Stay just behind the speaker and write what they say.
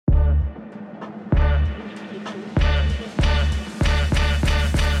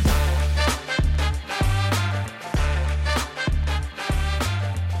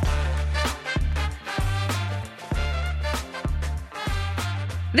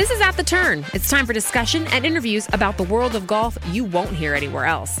This is At the Turn. It's time for discussion and interviews about the world of golf you won't hear anywhere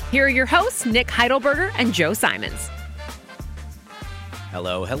else. Here are your hosts, Nick Heidelberger and Joe Simons.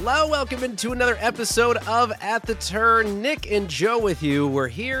 Hello. Welcome into another episode of At the Turn. Nick and Joe with you. We're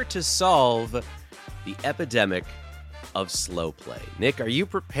here to solve the epidemic of slow play. Nick, are you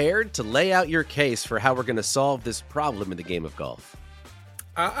prepared to lay out your case for how we're going to solve this problem in the game of golf?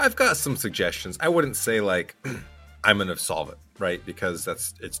 I've got some suggestions. I wouldn't say like I'm going to solve it, right? Because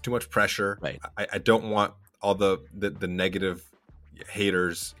it's too much pressure. Right. I don't want all the negative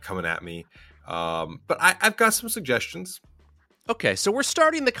haters coming at me. But I've got some suggestions. Okay, so we're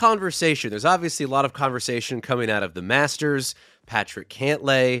starting the conversation. There's obviously a lot of conversation coming out of the Masters, Patrick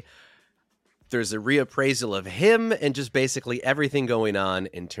Cantlay. There's a reappraisal of him and just basically everything going on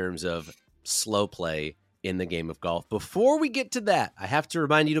in terms of slow play in the game of golf. Before we get to that, I have to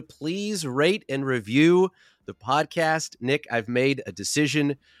remind you to please rate and review the podcast. Nick, I've made a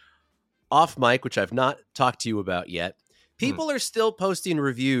decision off mic, which I've not talked to you about yet. People are still posting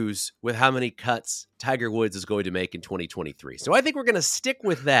reviews with how many cuts Tiger Woods is going to make in 2023. So I think we're going to stick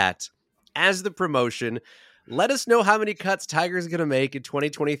with that as the promotion. Let us know how many cuts Tiger is going to make in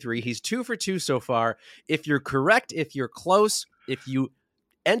 2023. He's 2 for 2 so far. If you're correct, if you're close, if you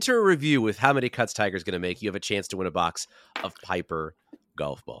enter a review with how many cuts Tiger is going to make, you have a chance to win a box of Piper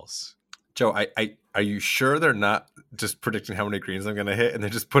golf balls. Joe, are you sure they're not just predicting how many greens I'm going to hit and they're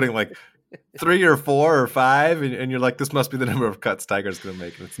just putting like 3 or 4 or 5 and you're like, this must be the number of cuts Tiger's going to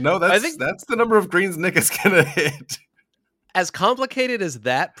make? And that's the number of greens Nick is going to hit. As complicated as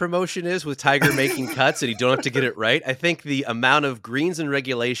that promotion is with Tiger making cuts and you don't have to get it right, I think the amount of greens and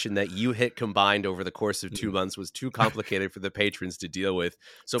regulation that you hit combined over the course of 2 months was too complicated for the patrons to deal with.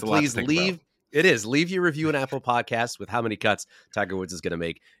 So please leave your review in Apple Podcasts with how many cuts Tiger Woods is going to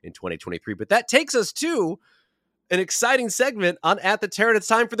make in 2023. But that takes us to an exciting segment on At the Turn. It's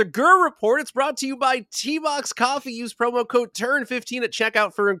time for the Gurr Report. It's brought to you by T-Box Coffee. Use promo code TURN15 at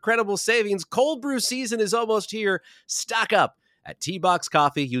checkout for incredible savings. Cold brew season is almost here. Stock up at T-Box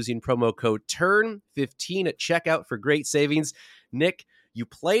Coffee using promo code TURN15 at checkout for great savings. Nick, you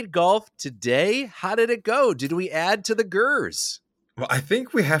played golf today. How did it go? Did we add to the Gurrs? Well, I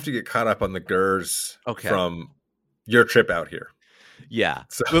think we have to get caught up on the Gurrs from your trip out here. Yeah.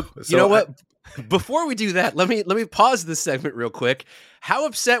 So you know what? Before we do that, let me pause this segment real quick. How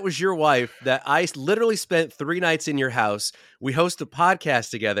upset was your wife that I literally spent 3 nights in your house? We host a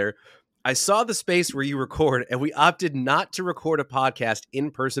podcast together. I saw the space where you record, and we opted not to record a podcast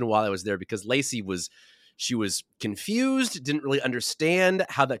in person while I was there because Lacey was confused, didn't really understand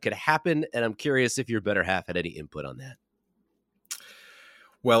how that could happen, and I'm curious if your better half had any input on that.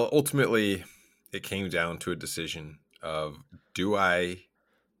 Well, ultimately, it came down to a decision of, do I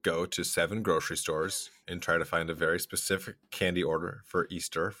go to 7 grocery stores and try to find a very specific candy order for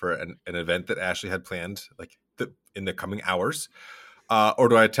Easter for an event that Ashley had planned in the coming hours? Or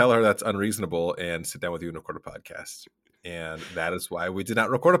do I tell her that's unreasonable and sit down with you and record a podcast? And that is why we did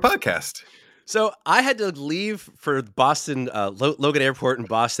not record a podcast. So I had to leave for Boston, Logan Airport in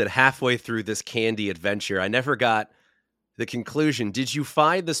Boston halfway through this candy adventure. I never got the conclusion. Did you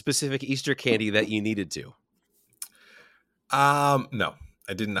find the specific Easter candy that you needed to? No.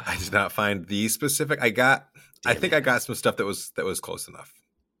 I did not find the specific. I think I got some stuff that was close enough.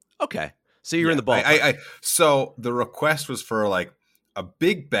 Okay. So you're in the ballpark. So the request was for like a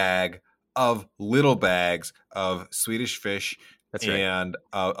big bag of little bags of Swedish fish. That's right. And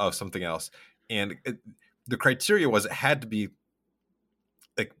of something else. And the criteria was it had to be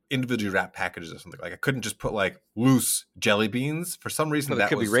like individually wrapped packages or something. Like I couldn't just put like loose jelly beans. For some reason, that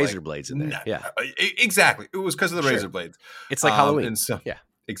could be razor blades in there. Yeah, exactly. It was because of the razor blades. It's like Halloween. And so, yeah,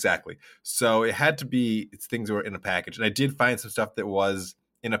 exactly. So it had to be things that were in a package. And I did find some stuff that was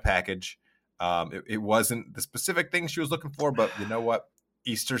in a package. It wasn't the specific thing she was looking for, but you know what?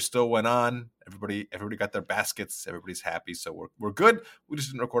 Easter still went on. Everybody got their baskets. Everybody's happy. So we're good. We just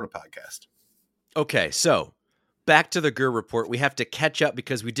didn't record a podcast. Okay, so back to the Gurr Report. We have to catch up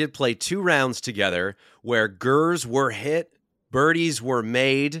because we did play 2 rounds together where Gurrs were hit, birdies were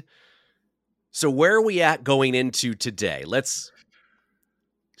made. So where are we at going into today? Let's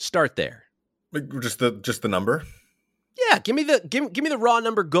start there. Just the number? Yeah, give me the raw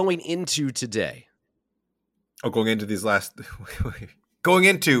number going into today. Oh, going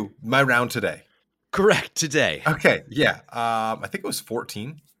into my round today. Correct, today. Okay, yeah. I think it was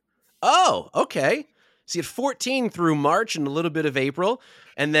 14. Oh, okay. So you had 14 through March and a little bit of April.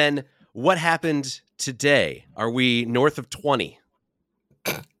 And then what happened today? Are we north of 20?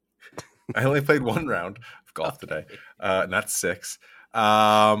 I only played 1 round of golf today, not 6.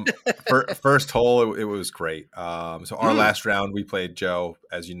 First hole, it was great. So our last round, we played, Joe,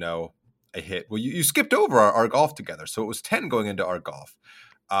 as you know, I hit. Well, you skipped over our golf together, so it was 10 going into our golf.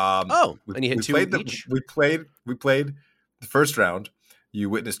 And you hit two each? We played the first round. You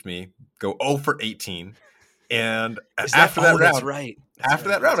witnessed me go 0 for 18. And after that round, that's right. After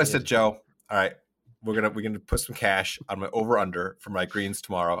that round, I said, Joe, all right, we're gonna put some cash on my over under for my greens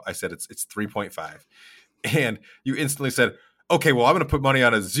tomorrow. I said it's 3.5, and you instantly said, okay, well, I'm gonna put money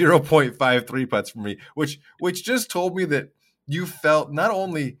on a 0.53 putts for me, which just told me that you felt not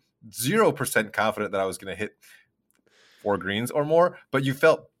only 0% confident that I was gonna hit 4 greens or more, but you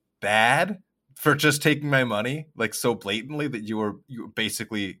felt bad for just taking my money like so blatantly that you were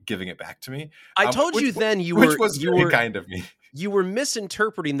basically giving it back to me. I told you then which was very kind of me. You were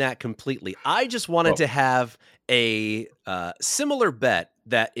misinterpreting that completely. I just wanted to have a similar bet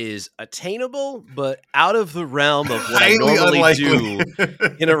that is attainable, but out of the realm of what I normally do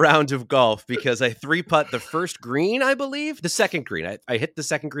in a round of golf, because I 3-putt the first green, I believe. The second green. I hit the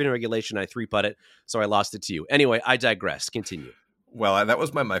second green in regulation. I 3-putt it, so I lost it to you. Anyway, I digress. Continue. Well, that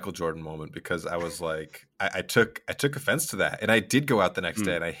was my Michael Jordan moment, because I was like, I took offense to that. And I did go out the next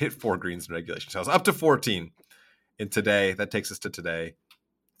day and I hit 4 greens in regulation. So I was up to 14. And today, that takes us to today.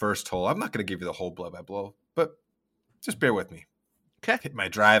 First hole. I'm not going to give you the whole blow by blow, but just bear with me. Okay. Hit my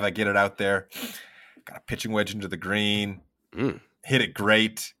drive. I get it out there. Got a pitching wedge into the green. Hit it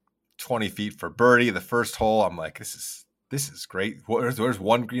great. 20 feet for birdie. The first hole, I'm like, this is great. There's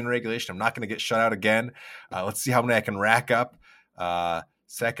 1 green regulation. I'm not going to get shut out again. Let's see how many I can rack up.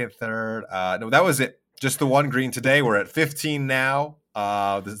 Second, third. No, that was it. Just the 1 green today. We're at 15 now.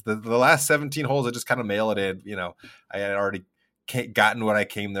 The last 17 holes, I just kind of mail it in. You know, I had already gotten what I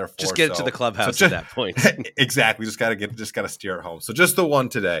came there for. Just get it to the clubhouse at that point. Exactly. Just got to steer it home. So just the 1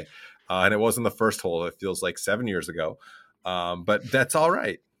 today. And it wasn't the first hole. It feels like 7 years ago. But that's all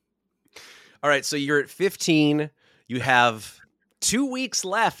right. All right. So you're at 15. You have 2 weeks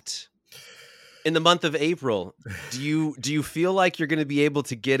left in the month of April. Do you feel like you're going to be able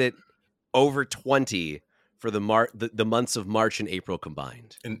to get it over 20 for the months of March and April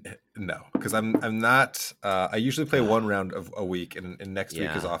combined? No, because I'm not. I usually play 1 round of a week, and next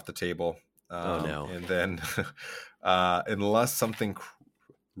week is off the table. Oh no! And then, unless something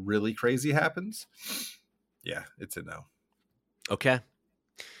really crazy happens, it's a no. Okay.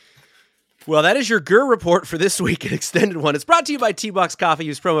 Well, that is your GUR report for this week, an extended one. It's brought to you by T-Box Coffee.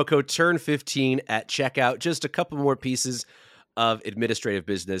 Use promo code TURN15 at checkout. Just a couple more pieces of administrative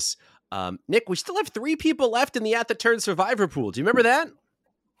business. Nick, we still have 3 people left in the At the Turn Survivor pool. Do you remember that?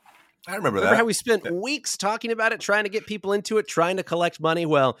 I remember that. Remember how we spent weeks talking about it, trying to get people into it, trying to collect money?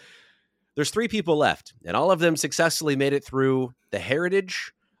 Well, there's 3 people left, and all of them successfully made it through the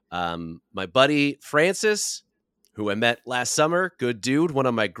Heritage. My buddy Francis, who I met last summer, good dude, one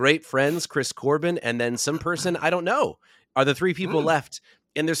of my great friends, Chris Corbin, and then some person I don't know are the 3 people left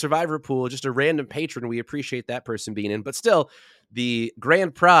in their Survivor pool, just a random patron. We appreciate that person being in, but still, the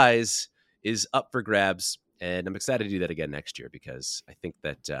grand prize is up for grabs, and I'm excited to do that again next year, because I think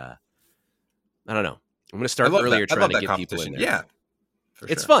that, I don't know, I'm going to start earlier trying to get people in there. Yeah,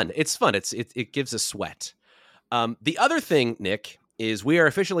 it's fun. It's fun. It gives a sweat. The other thing, Nick, is we are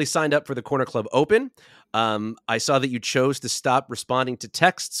officially signed up for the Corner Club Open. I saw that you chose to stop responding to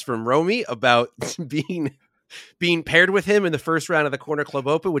texts from Romy about being paired with him in the first round of the Corner Club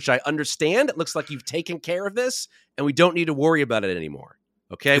Open, which I understand. It looks like you've taken care of this, and we don't need to worry about it anymore.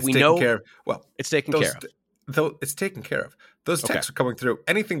 Okay, it's taken care of. Well, it's taken care of. Though it's taken care of. Those texts are coming through.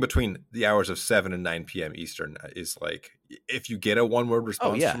 Anything between the hours of 7 and 9 p.m. Eastern is like, if you get a 1-word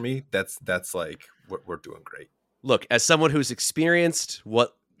response from me, that's like, we're doing great. Look, as someone who's experienced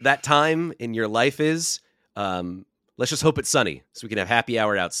what that time in your life is, let's just hope it's sunny so we can have happy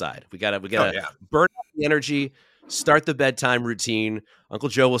hour outside. We gotta burn off the energy, start the bedtime routine. Uncle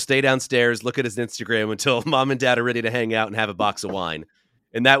Joe will stay downstairs, look at his Instagram until mom and dad are ready to hang out and have a box of wine.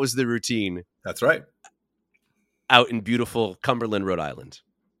 And that was the routine. That's right. Out in beautiful Cumberland, Rhode Island.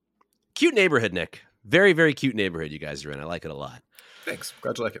 Cute neighborhood, Nick. Very, very cute neighborhood you guys are in. I like it a lot. Thanks.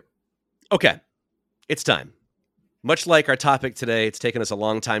 Glad you like it. Okay. It's time. Much like our topic today, it's taken us a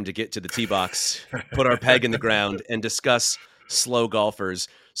long time to get to the tee box, put our peg in the ground, and discuss slow golfers.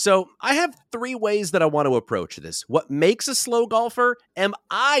 So I have 3 ways that I want to approach this. What makes a slow golfer? Am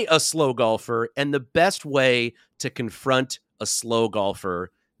I a slow golfer? And the best way to confront a slow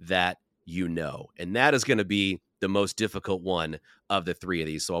golfer that you know. And that is going to be the most difficult one of the 3 of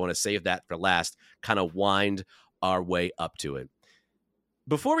these. So I want to save that for last, kind of wind our way up to it.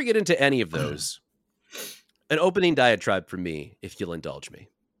 Before we get into any of those, an opening diatribe from me, if you'll indulge me.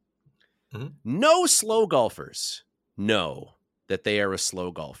 No slow golfers know that they are a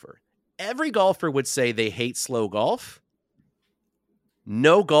slow golfer. Every golfer would say they hate slow golf.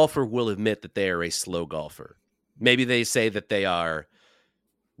 No golfer will admit that they are a slow golfer. Maybe they say that they are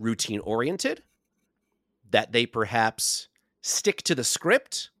routine oriented, that they perhaps stick to the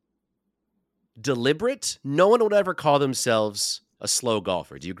script, deliberate. No one would ever call themselves a slow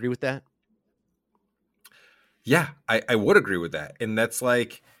golfer. Do you agree with that? Yeah, I would agree with that. And that's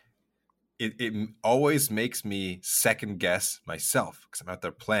like, it always makes me second guess myself because I'm out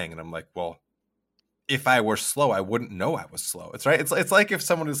there playing and I'm like, well, if I were slow, I wouldn't know I was slow. It's right. It's like if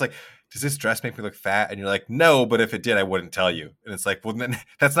someone is like, does this dress make me look fat? And you're like, no, but if it did, I wouldn't tell you. And it's like, well, then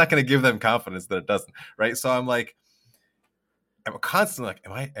that's not going to give them confidence that it doesn't. Right. So I'm like, I'm constantly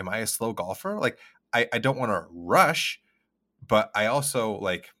like, am I a slow golfer? Like, I don't want to rush, but I also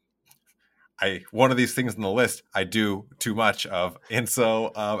like, one of these things on the list I do too much of. And so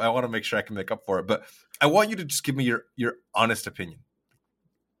I want to make sure I can make up for it. But I want you to just give me your honest opinion.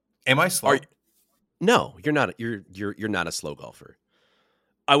 Am I slow? No, you're not. You're not a slow golfer.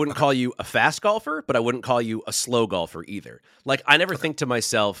 I wouldn't call you a fast golfer, but I wouldn't call you a slow golfer either. Like, I never think to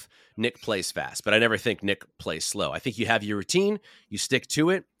myself, Nick plays fast, but I never think Nick plays slow. I think you have your routine, you stick to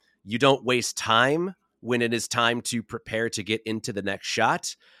it, you don't waste time when it is time to prepare to get into the next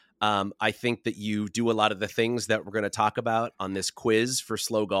shot. I think that you do a lot of the things that we're going to talk about on this quiz for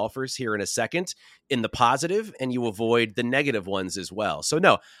slow golfers here in a second in the positive, and you avoid the negative ones as well. So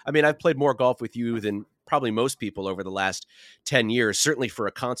no, I mean, I've played more golf with you than probably most people over the last 10 years, certainly for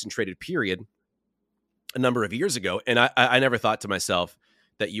a concentrated period a number of years ago. And I never thought to myself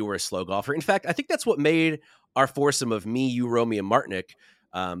that you were a slow golfer. In fact, I think that's what made our foursome of me, you, Romy, and Martinick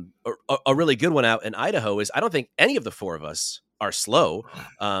a really good one out in Idaho is I don't think any of the four of us are slow.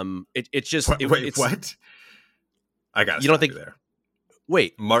 It's just wait, what? I got. You don't think there?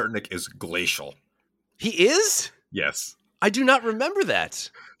 Wait, Martinick is glacial. He is? Yes. I do not remember that.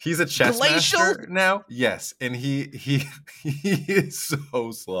 He's a chess glacial master now. Yes, and he is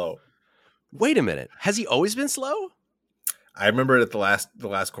so slow. Wait a minute. Has he always been slow? I remember it at the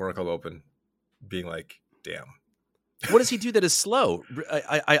last Corner Club Open, being like, "Damn." What does he do that is slow?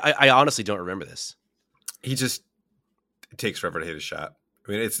 I honestly don't remember this. He just. It takes forever to hit a shot.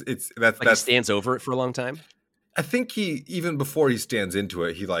 I mean, that's like he stands over it for a long time. I think he, even before he stands into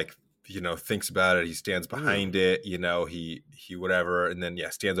it, he like, thinks about it. He stands behind it, he whatever. And then,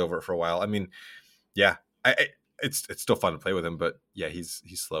 stands over it for a while. I mean, yeah, it's still fun to play with him, but yeah, he's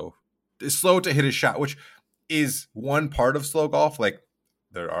slow. It's slow to hit his shot, which is one part of slow golf. Like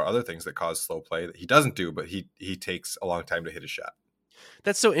there are other things that cause slow play that he doesn't do, but he takes a long time to hit a shot.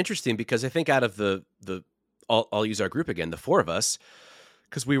 That's so interesting because I think out of the I'll use our group again, the four of us,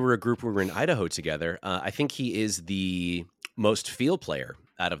 because we were a group, we were in Idaho together. I think he is the most field player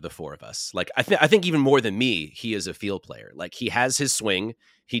out of the four of us. Like I think even more than me, he is a field player. Like he has his swing,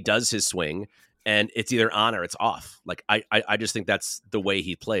 he does his swing, and it's either on or it's off. Like I just think that's the way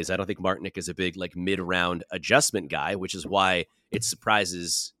he plays. I don't think Martinick is a big like mid-round adjustment guy, which is why it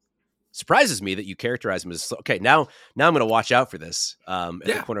surprises me that you characterize him as okay. Now I'm going to watch out for this at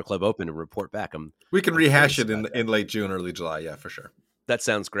the Corner Club Open and report back. We can rehash it in late June, early July. Yeah, for sure. That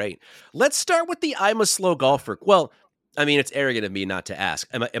sounds great. Let's start with the I'm a slow golfer. Well, I mean, it's arrogant of me not to ask.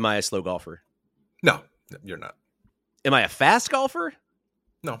 Am I a slow golfer? No, you're not. Am I a fast golfer?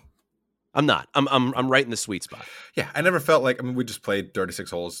 No, I'm not. I'm right in the sweet spot. Yeah, I never felt like. I mean, we just played 36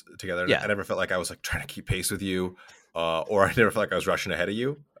 holes together. Yeah, I never felt like I was like trying to keep pace with you, or I never felt like I was rushing ahead of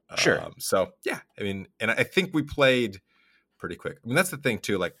you. Sure. So yeah, I mean, and I think we played pretty quick. I mean, that's the thing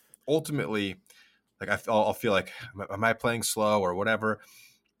too. Like ultimately, like I'll feel like, am I playing slow or whatever?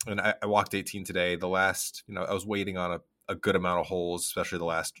 And I walked 18 today. The last, I was waiting on a good amount of holes, especially the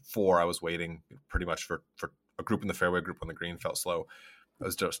last 4. I was waiting pretty much for a group in the fairway, group on the green. Felt slow. I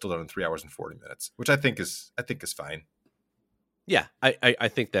was still done in 3 hours and 40 minutes, which I think is fine. Yeah, I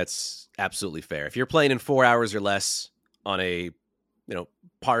think that's absolutely fair. If you're playing in 4 hours or less on a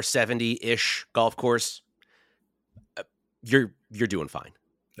par 70-ish golf course, you're doing fine.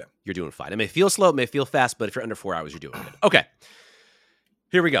 Yeah, you're doing fine. It may feel slow, it may feel fast, but if you're under 4 hours, you're doing good. Okay,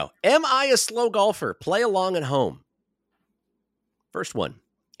 here we go. Am I a slow golfer? Play along at home. First one.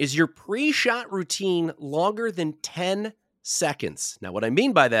 Is your pre-shot routine longer than 10 seconds? Now, what I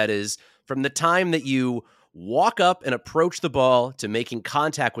mean by that is from the time that you walk up and approach the ball to making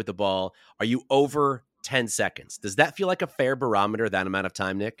contact with the ball, are you over 10 seconds? Does that feel like a fair barometer, that amount of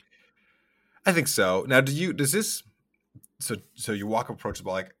time, Nick? I think so. Now, does this, so you walk up, approach the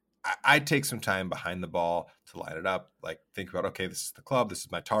ball, like I take some time behind the ball to line it up, like think about, okay, this is the club, this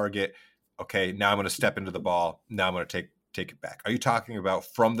is my target. Okay, now I'm going to step into the ball. Now I'm going to take it back. Are you talking about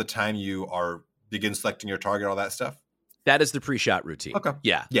from the time you begin selecting your target, all that stuff? That is the pre-shot routine. Okay.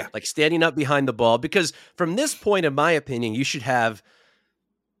 Yeah. Yeah. Like standing up behind the ball, because from this point, in my opinion, you should have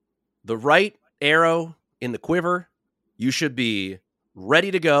the right arrow in the quiver. You should be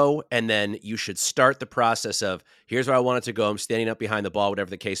ready to go. And then you should start the process of, here's where I want it to go. I'm standing up behind the ball, whatever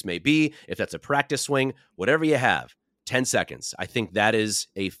the case may be. If that's a practice swing, whatever you have, 10 seconds. I think that is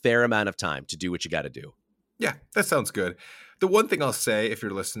a fair amount of time to do what you got to do. Yeah, that sounds good. The one thing I'll say, if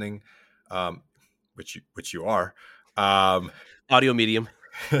you're listening, which you are, audio medium.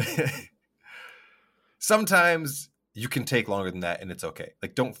 Sometimes you can take longer than that, and it's okay.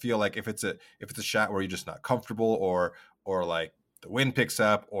 Like, don't feel like if it's a shot where you're just not comfortable, or like the wind picks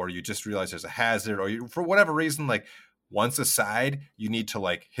up, or you just realize there's a hazard, or you, for whatever reason, like once aside, you need to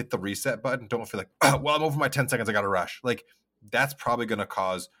like hit the reset button. Don't feel like, oh, well, I'm over my 10 seconds, I got to rush. Like, that's probably going to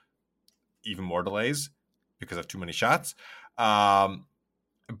cause even more delays because of too many shots. But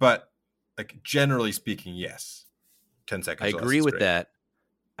like, generally speaking, yes, 10 seconds. I agree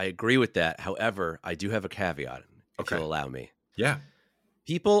with that. However, I do have a caveat, if you'll allow me. Yeah.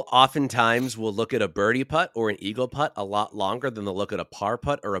 People oftentimes will look at a birdie putt or an eagle putt a lot longer than they'll look at a par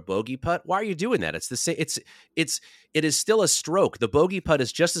putt or a bogey putt. Why are you doing that? It's the same. It is still a stroke. The bogey putt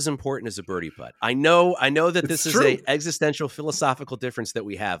is just as important as a birdie putt. I know that this is an existential philosophical difference that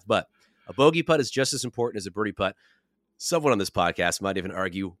we have, but a bogey putt is just as important as a birdie putt. Someone on this podcast might even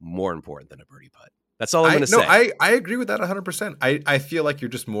argue more important than a birdie putt. That's all I'm going to say. I agree with that 100%. I feel like you're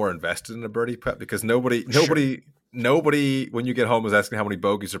just more invested in a birdie putt because nobody, when you get home, is asking how many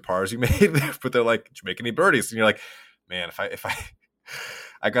bogeys or pars you made, but they're like, did you make any birdies? And you're like, man, if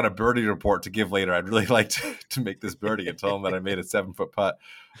I got a birdie report to give later, I'd really like to make this birdie and tell them that I made a 7-foot putt.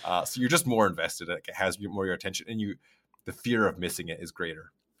 So you're just more invested. It has more your attention, and the fear of missing it is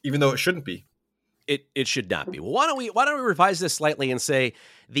greater, even though it shouldn't be. It should not be. Well, why don't we revise this slightly and say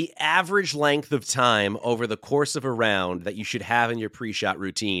the average length of time over the course of a round that you should have in your pre-shot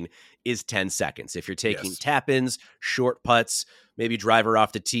routine is 10 seconds. If you're taking tap-ins, short putts, maybe driver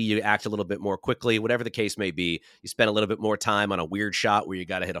off the tee, you act a little bit more quickly, whatever the case may be. You spend a little bit more time on a weird shot where you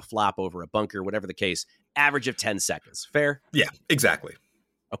got to hit a flop over a bunker, whatever the case. Average of 10 seconds. Fair? Yeah, exactly.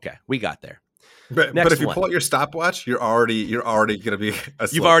 Okay, we got there. But if you pull out your stopwatch, you're already going to be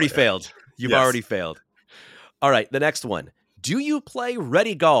You've already failed. You've already failed. All right, the next one. Do you play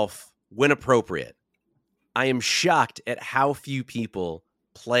ready golf when appropriate? I am shocked at how few people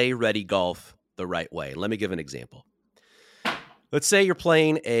play ready golf the right way. Let me give an example. Let's say you're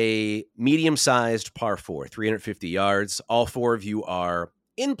playing a medium-sized par 4, 350 yards. All four of you are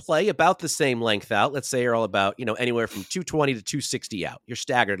in play about the same length out. Let's say you're all about, anywhere from 220 to 260 out. You're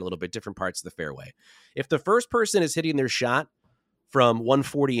staggered a little bit, different parts of the fairway. If the first person is hitting their shot from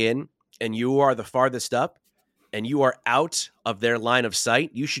 140 in, and you are the farthest up, and you are out of their line of sight,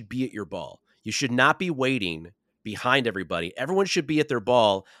 you should be at your ball. You should not be waiting behind everybody. Everyone should be at their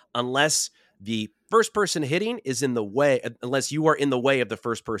ball unless the first person hitting is in the way, unless you are in the way of the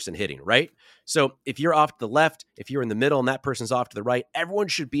first person hitting, right? So if you're off to the left, if you're in the middle and that person's off to the right, everyone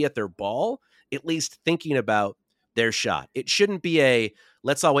should be at their ball, at least thinking about their shot. It shouldn't be a,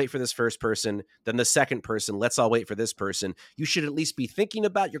 let's all wait for this first person, then the second person, let's all wait for this person. You should at least be thinking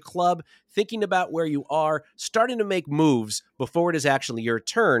about your club, thinking about where you are, starting to make moves before it is actually your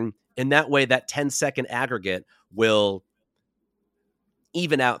turn. And that way, that 10-second aggregate will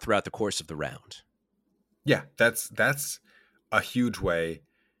even out throughout the course of the round. Yeah, that's a huge way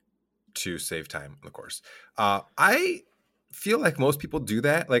to save time on the course. I feel like most people do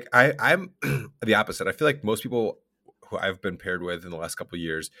that. Like I'm the opposite. I feel like most people who I've been paired with in the last couple of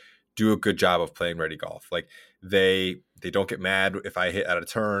years do a good job of playing ready golf. Like they don't get mad if I hit out of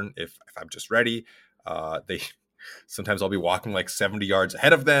turn, if I'm just ready. Sometimes I'll be walking like 70 yards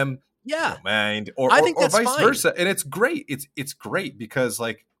ahead of them. Yeah. Don't mind. Or vice versa. And it's great. It's great because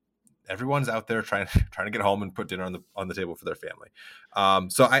like everyone's out there trying to get home and put dinner on the table for their family.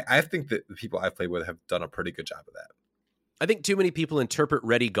 So I think that the people I've played with have done a pretty good job of that. I think too many people interpret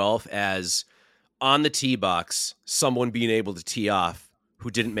ready golf as on the tee box, someone being able to tee off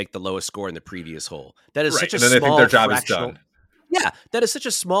who didn't make the lowest score in the previous hole. That is such a small they think their job is done. Yeah, that is such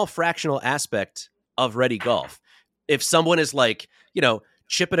a small fractional aspect of ready golf. If someone is like,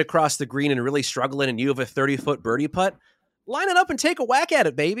 chipping across the green and really struggling and you have a 30-foot birdie putt, line it up and take a whack at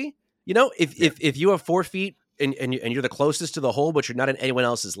it, baby. If you have 4 feet and you're the closest to the hole, but you're not in anyone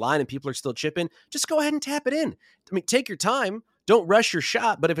else's line and people are still chipping, just go ahead and tap it in. I mean, take your time. Don't rush your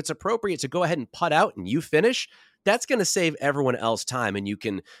shot, but if it's appropriate to go ahead and putt out and you finish, that's going to save everyone else time, and you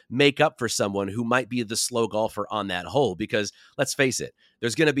can make up for someone who might be the slow golfer on that hole. Because let's face it,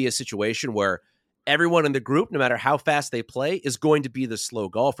 there's going to be a situation where everyone in the group, no matter how fast they play, is going to be the slow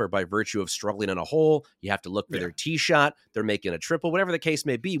golfer by virtue of struggling in a hole. You have to look for their tee shot. They're making a triple, whatever the case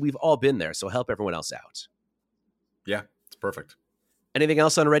may be. We've all been there, so help everyone else out. Yeah, it's perfect. Anything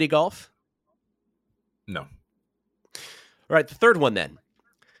else on Ready Golf? No. All right, the third one then.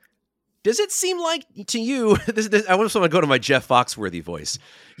 Does it seem like to you, I want to go to my Jeff Foxworthy voice.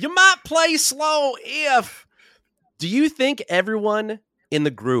 You might play slow if. Do you think everyone in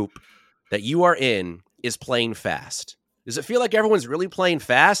the group that you are in is playing fast? Does it feel like everyone's really playing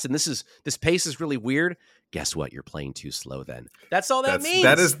fast and this pace is really weird? Guess what? You're playing too slow then. That's all that means.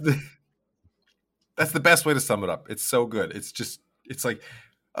 That's the best way to sum it up. It's so good. It's like,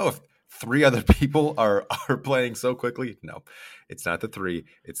 oh, if 3 other people are playing so quickly. No, it's not the 3.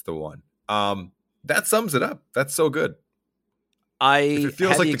 It's the 1. That sums it up. That's so good. If it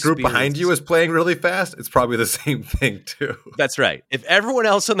feels like the group behind you is playing really fast, it's probably the same thing too. That's right. If everyone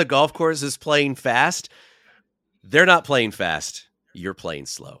else on the golf course is playing fast, they're not playing fast. You're playing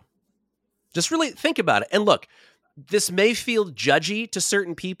slow. Just really think about it. And look, this may feel judgy to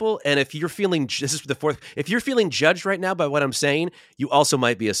certain people. And if you're feeling, if you're feeling judged right now by what I'm saying, you also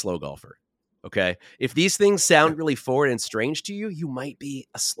might be a slow golfer. Okay. If these things sound really foreign and strange to you, you might be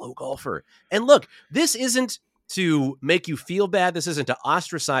a slow golfer. And look, this isn't to make you feel bad. This isn't to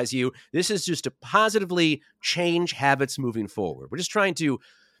ostracize you. This is just to positively change habits moving forward. We're just trying to,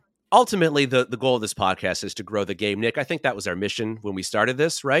 ultimately, the goal of this podcast is to grow the game. Nick, I think that was our mission when we started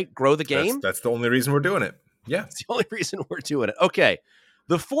this, right? Grow the game. That's the only reason we're doing it. Yeah. It's the only reason we're doing it. Okay.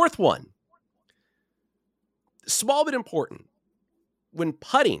 The fourth one, small but important. When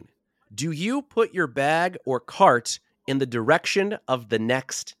putting, do you put your bag or cart in the direction of the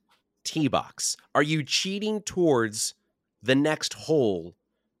next tee box? Are you cheating towards the next hole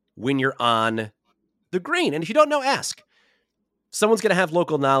when you're on the green? And if you don't know, ask. Someone's going to have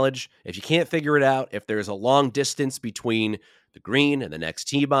local knowledge. If you can't figure it out, if there's a long distance between the green and the next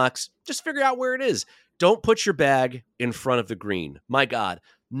tee box, just figure out where it is. Don't put your bag in front of the green. My God,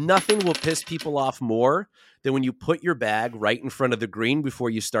 nothing will piss people off more than when you put your bag right in front of the green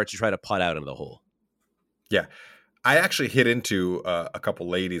before you start to try to putt out into the hole. Yeah. I actually hit into a couple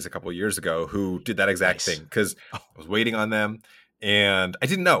ladies a couple of years ago who did that exact thing because I was waiting on them and I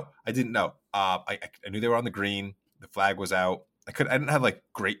didn't know. I knew they were on the green. The flag was out. I didn't have like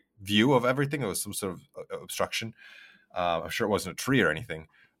great view of everything. It was some sort of obstruction. I'm sure it wasn't a tree or anything.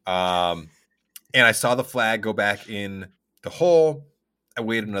 And I saw the flag go back in the hole. I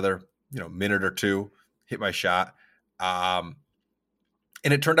waited another, minute or two, hit my shot. And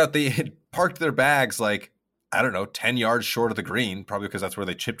it turned out they had parked their bags like, 10 yards short of the green, probably because that's where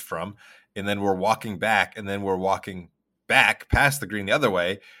they chipped from. And then we're walking back past the green the other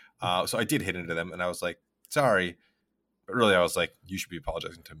way. So I did hit into them and I was like, sorry. But really, I was like, you should be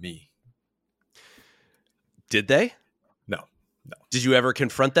apologizing to me. Did they? No. Did you ever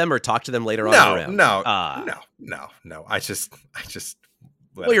confront them or talk to them later on around? No. I just.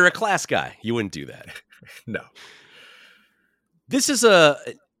 Well, you're a class guy. You wouldn't do that. No. This is a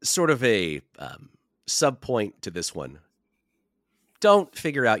sort of a sub point to this one. Don't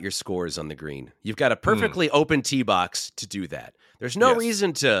figure out your scores on the green. You've got a perfectly open tee box to do that. There's no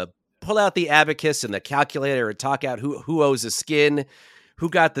reason to pull out the abacus and the calculator and talk out who owes a skin, who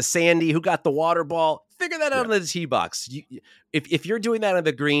got the sandy, who got the water ball. Figure that out on the tee box. If you're doing that on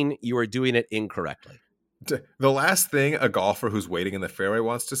the green, you are doing it incorrectly. The last thing a golfer who's waiting in the fairway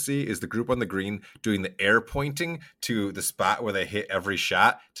wants to see is the group on the green doing the air pointing to the spot where they hit every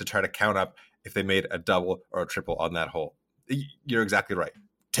shot to try to count up if they made a double or a triple on that hole. You're exactly right.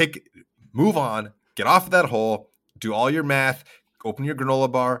 Move on, get off of that hole, do all your math, open your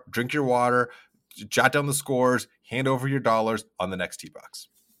granola bar, drink your water, jot down the scores, hand over your dollars on the next tee box.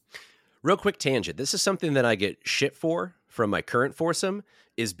 Real quick tangent. This is something that I get shit for from my current foursome,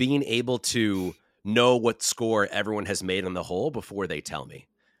 is being able to know what score everyone has made on the hole before they tell me.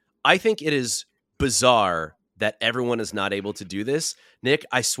 I think it is bizarre that everyone is not able to do this. Nick,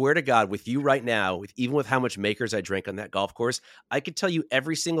 I swear to God, with you right now, even with how much Makers I drank on that golf course, I could tell you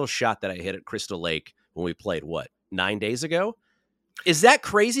every single shot that I hit at Crystal Lake when we played, 9 days ago? Is that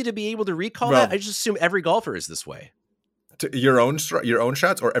crazy to be able to recall that? I just assume every golfer is this way. Your own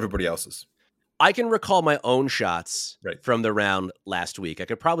shots or everybody else's? I can recall my own shots from the round last week. I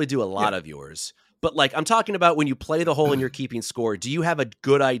could probably do a lot of yours. But I'm talking about when you play the hole and you're keeping score, do you have a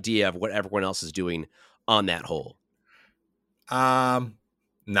good idea of what everyone else is doing on that hole?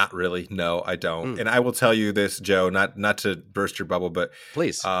 Not really. No, I don't. And I will tell you this, Joe, not to burst your bubble, but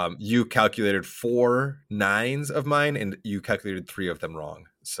please. You calculated 4 9s of mine and you calculated 3 of them wrong.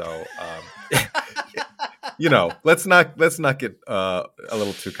 So, let's not get a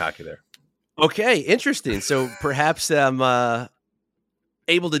little too cocky there. Okay, interesting. So perhaps I'm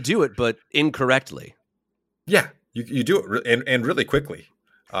able to do it, but incorrectly. Yeah, you do it and really quickly,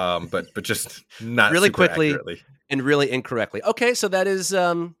 but just not Really super quickly accurately. and really incorrectly. Okay, so that is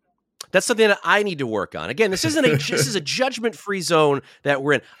that's something that I need to work on. Again, this is a judgment-free zone that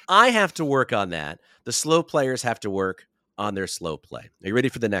we're in. I have to work on that. The slow players have to work on their slow play. Are you ready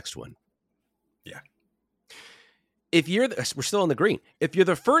for the next one? Yeah. We're still on the green. If you're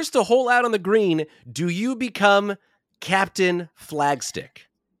the first to hole out on the green, do you become Captain Flagstick?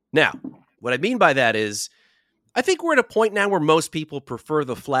 Now, what I mean by that is, I think we're at a point now where most people prefer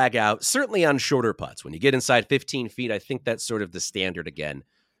the flag out, certainly on shorter putts. When you get inside 15 feet, I think that's sort of the standard again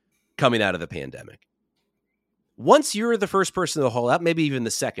coming out of the pandemic. Once you're the first person to hole out, maybe even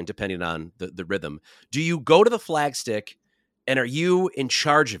the second, depending on the rhythm, do you go to the flagstick and are you in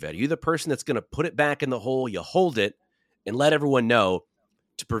charge of it? Are you the person that's going to put it back in the hole, you hold it, and let everyone know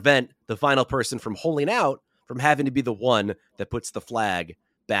to prevent the final person from holing out from having to be the one that puts the flag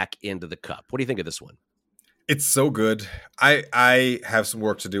back into the cup? What do you think of this one? It's so good. I have some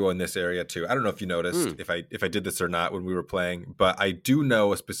work to do on this area too. I don't know if you noticed if I did this or not when we were playing, but I do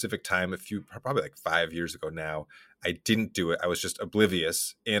know a specific time probably like 5 years ago now. I didn't do it. I was just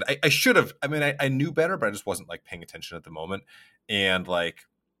oblivious, and I should have. I mean, I knew better, but I just wasn't like paying attention at the moment, and like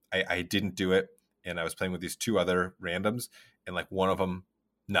I didn't do it. And I was playing with these two other randoms, and like one of them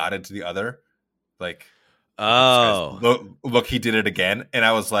nodded to the other, like, oh, look, he did it again. And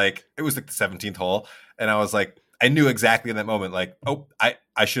I was like, it was like the 17th hole. And I was like, I knew exactly in that moment, like, oh,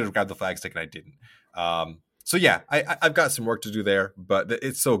 I should have grabbed the flag stick and I didn't. So yeah, I've got some work to do there, but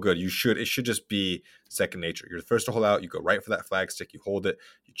it's so good. It should just be second nature. You're the first to hold out. You go right for that flag stick. You hold it,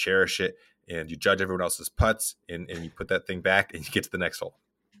 you cherish it, and you judge everyone else's putts, and you put that thing back and you get to the next hole.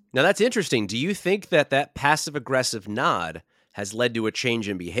 Now that's interesting. Do you think that passive aggressive nod has led to a change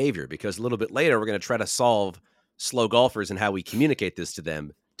in behavior? Because a little bit later, we're going to try to solve slow golfers and how we communicate this to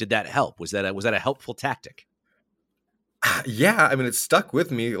them. Did that help? Was that a helpful tactic? Yeah, I mean, it stuck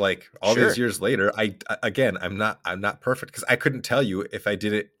with me like all Sure. these years later. I'm not perfect because I couldn't tell you if I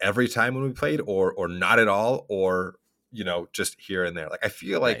did it every time when we played or not at all, or just here and there. Like I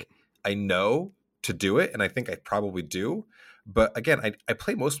feel like I know to do it, and I think I probably do. But again, I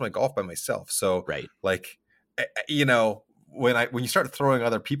play most of my golf by myself, so like when you start throwing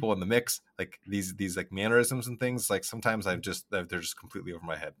other people in the mix, like these like mannerisms and things, like sometimes they're just completely over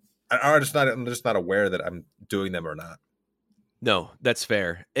my head. I'm just not aware that I'm doing them or not. No, that's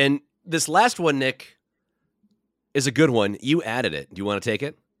fair. And this last one, Nick, is a good one. You added it. Do you want to take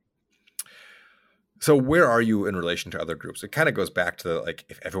it? So where are you in relation to other groups? It kind of goes back to like,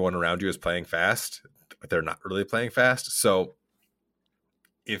 if everyone around you is playing fast, but they're not really playing fast. So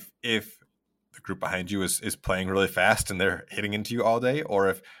if the group behind you is playing really fast and they're hitting into you all day, or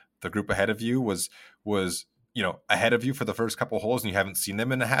if the group ahead of you was ahead of you for the first couple of holes and you haven't seen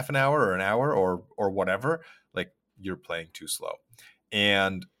them in a half an hour or an hour or whatever, like you're playing too slow.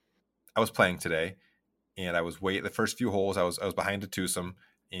 And I was playing today and I was the first few holes I was behind a twosome,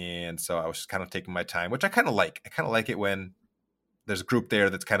 and so I was just kind of taking my time, which I kind of like. I kind of like it when there's a group there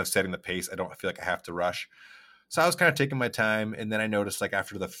that's kind of setting the pace. I don't feel like I have to rush. So I was kind of taking my time, and then I noticed like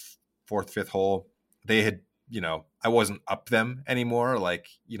after the fourth, fifth hole, they had, I wasn't up them anymore. Like,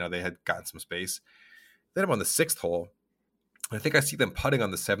 they had gotten some space. Then I'm on the sixth hole. I think I see them putting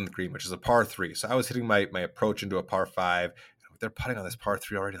on the seventh green, which is a par 3. So I was hitting my approach into a par 5. They're putting on this par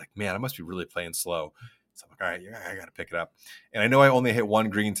 3 already. Like, man, I must be really playing slow. So I'm like, all right, yeah, I got to pick it up. And I know I only hit one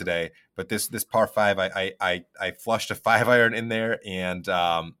green today, but this par 5, I flushed a 5-iron in there, and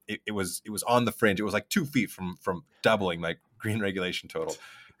it was on the fringe. It was like 2 feet from doubling my green regulation total.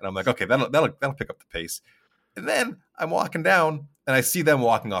 And I'm like, okay, that'll pick up the pace. And then I'm walking down, and I see them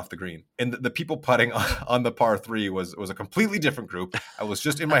walking off the green. And the people putting on the par 3 was a completely different group. I was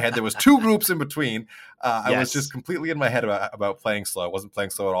just in my head. There was 2 groups in between. I was just completely in my head about playing slow. I wasn't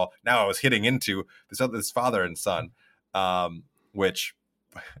playing slow at all. Now I was hitting into this father and son, which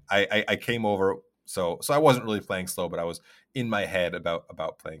I came over. So I wasn't really playing slow, but I was in my head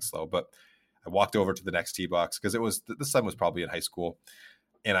about playing slow. But I walked over to the next tee box because the son was probably in high school.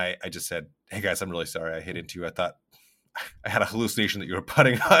 And I just said, hey, guys, I'm really sorry I hit into you. I thought I had a hallucination that you were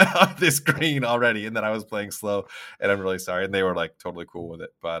putting on this green already and that I was playing slow, and I'm really sorry. And they were like totally cool with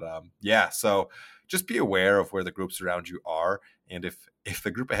it. But yeah, so just be aware of where the groups around you are. And if the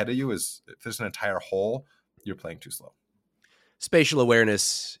group ahead of you if there's an entire hole, you're playing too slow. Spatial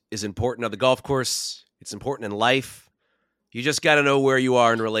awareness is important on the golf course. It's important in life. You just got to know where you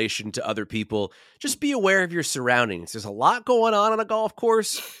are in relation to other people. Just be aware of your surroundings. There's a lot going on a golf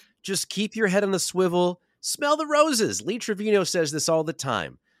course. Just keep your head on the swivel. Smell the roses. Lee Trevino says this all the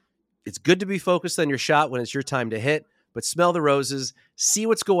time. It's good to be focused on your shot when it's your time to hit, but smell the roses, see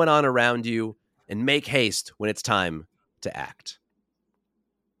what's going on around you, and make haste when it's time to act.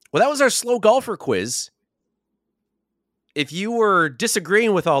 Well, that was our slow golfer quiz. If you were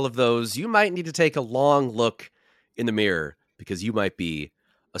disagreeing with all of those, you might need to take a long look in the mirror because you might be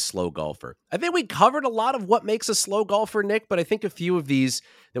a slow golfer. I think we covered a lot of what makes a slow golfer, Nick, but I think a few of these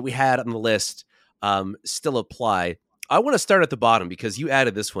that we had on the list still apply. I want to start at the bottom because you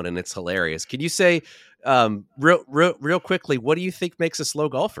added this one and it's hilarious. Can you say real quickly, what do you think makes a slow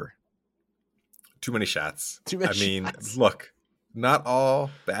golfer? Too many shots. Too many shots. Look, not all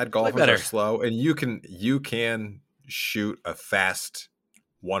bad golfers are slow, and you can shoot a fast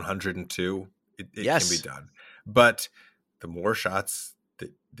 102. It yes. can be done. But the more shots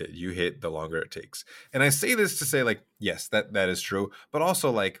that you hit, the longer it takes. And I say this to say, like, yes, that is true. But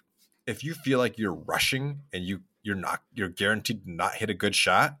also, like, if you feel like you're rushing and you're guaranteed to not hit a good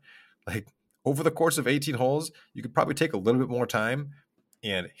shot, like over the course of 18 holes, you could probably take a little bit more time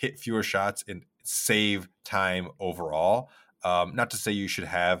and hit fewer shots and save time overall. Not to say you should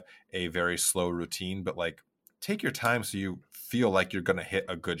have a very slow routine, but like take your time so you feel like you're going to hit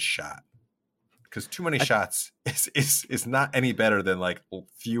a good shot. Because too many shots is not any better than like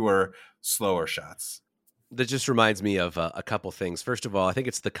fewer, slower shots. That just reminds me of a couple things. First of all, I think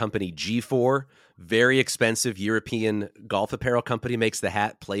it's the company G4, very expensive European golf apparel company, makes the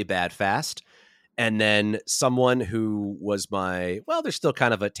hat Play Bad Fast. And then someone who was they're still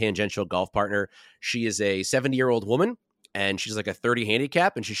kind of a tangential golf partner. She is a 70-year-old woman, and she's like a 30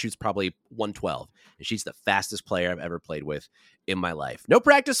 handicap, and she shoots probably 112. And she's the fastest player I've ever played with in my life. No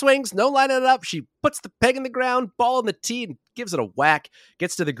practice swings, no lining it up. She puts the peg in the ground, ball in the tee, and gives it a whack,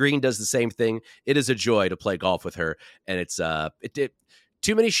 gets to the green, does the same thing. It is a joy to play golf with her. And it's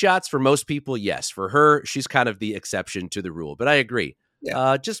too many shots for most people, yes. For her, she's kind of the exception to the rule. But I agree.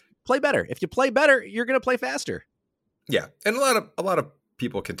 Yeah. Just play better. If you play better, you're going to play faster. Yeah, and a lot of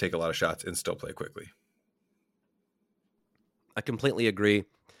people can take a lot of shots and still play quickly. I completely agree.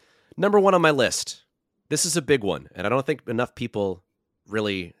 Number one on my list. This is a big one, and I don't think enough people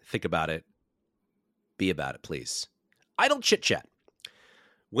really think about it. Be about it, please. Idle chit-chat.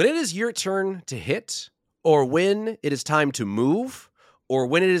 When it is your turn to hit, or when it is time to move, or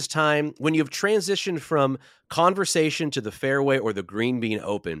when you have transitioned from conversation to the fairway or the green being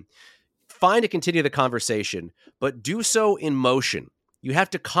open, fine to continue the conversation, but do so in motion. You have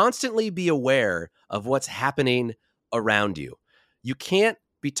to constantly be aware of what's happening around you. You can't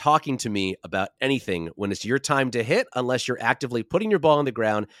be talking to me about anything when it's your time to hit unless you're actively putting your ball on the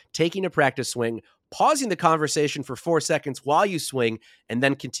ground, taking a practice swing, pausing the conversation for 4 seconds while you swing, and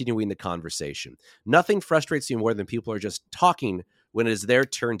then continuing the conversation. Nothing frustrates you more than people are just talking when it is their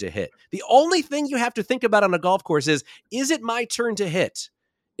turn to hit. The only thing you have to think about on a golf course is it my turn to hit?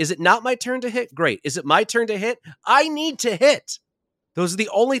 Is it not my turn to hit? Great. Is it my turn to hit? I need to hit. Those are the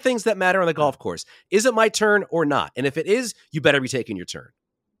only things that matter on the golf course. Is it my turn or not? And if it is, you better be taking your turn.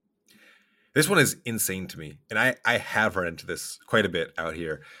 This one is insane to me. And I have run into this quite a bit out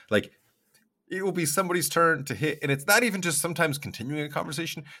here. Like, it will be somebody's turn to hit, and it's not even just sometimes continuing a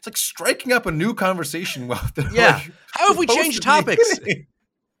conversation. It's like striking up a new conversation while they're like, how have we changed topics?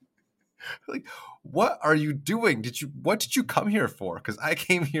 Like, what are you doing? What did you come here for? Because I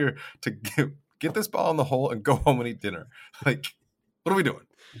came here to get this ball in the hole and go home and eat dinner. Like, what are we doing?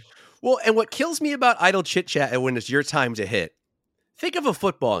 Well, and what kills me about idle chit chat and when it's your time to hit, think of a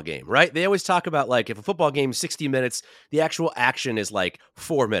football game, right? They always talk about, like, if a football game is 60 minutes, the actual action is like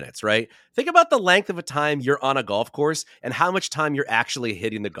 4 minutes, right? Think about the length of a time you're on a golf course and how much time you're actually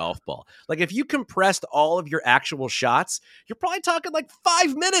hitting the golf ball. Like, if you compressed all of your actual shots, you're probably talking like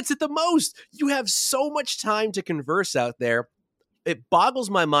 5 minutes at the most. You have so much time to converse out there. It boggles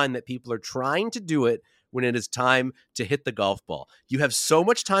my mind that people are trying to do it when it is time to hit the golf ball. You have so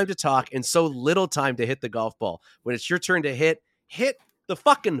much time to talk and so little time to hit the golf ball. When it's your turn to hit the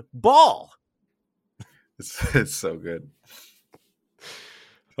fucking ball. It's so good.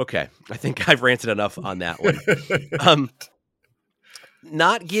 Okay, I think I've ranted enough on that one.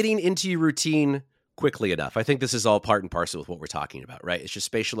 Not getting into your routine quickly enough. I think this is all part and parcel with what we're talking about, right? It's just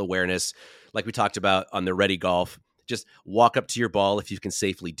spatial awareness, like we talked about on the Ready Golf. Just walk up to your ball if you can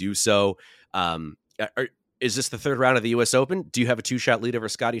safely do so. Is this the third round of the U.S. Open? Do you have a 2-shot lead over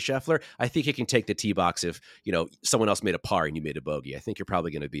Scotty Scheffler? I think you can take the tee box if, someone else made a par and you made a bogey. I think you're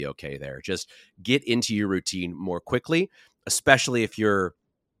probably going to be okay there. Just get into your routine more quickly, especially if you're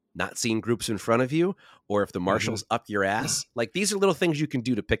not seeing groups in front of you or if the marshal's up your ass. Like, these are little things you can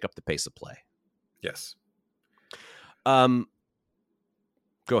do to pick up the pace of play. Yes. Go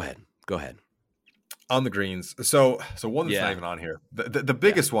ahead. On the greens. So one that's not even on here. The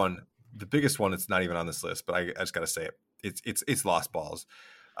biggest one the biggest one. It's not even on this list, but I just got to say it. It's lost balls.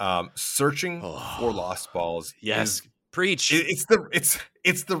 Searching for lost balls. Yes, preach. It's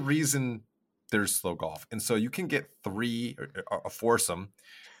the reason there's slow golf, and so you can get three or a foursome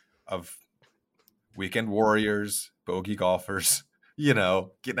of weekend warriors, bogey golfers, getting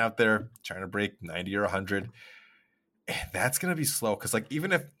out there trying to break 90 or 100. And that's going to be slow because, like,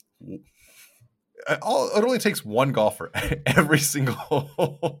 even if it only takes one golfer every single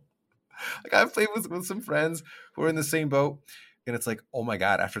hole. Like, I've played with some friends who are in the same boat, and it's like, oh my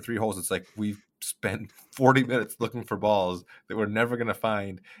God, after 3 holes, it's like we've spent 40 minutes looking for balls that we're never going to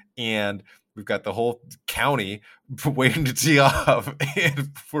find. And we've got the whole county waiting to tee off,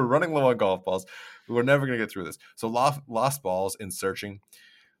 and we're running low on golf balls. We're never going to get through this. So lost balls in searching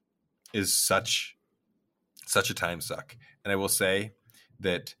is such a time suck. And I will say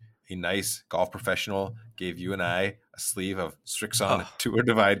that a nice golf professional gave you and I a sleeve of Strixon Tour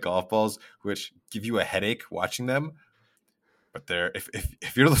Divide golf balls, which give you a headache watching them. But they're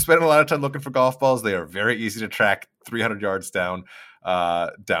if you're spending a lot of time looking for golf balls, they are very easy to track 300 yards down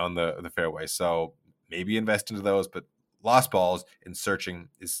the fairway. So maybe invest into those. But lost balls in searching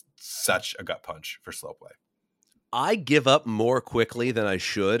is such a gut punch for slow play. I give up more quickly than I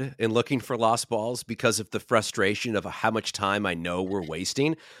should in looking for lost balls because of the frustration of how much time I know we're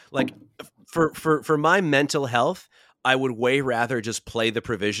wasting. Like, for my mental health, I would way rather just play the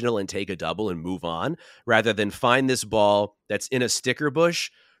provisional and take a double and move on rather than find this ball that's in a sticker bush,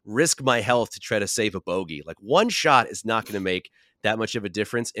 risk my health to try to save a bogey. Like, one shot is not going to make that much of a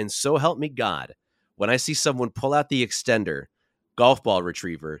difference. And so help me God, when I see someone pull out the extender, golf ball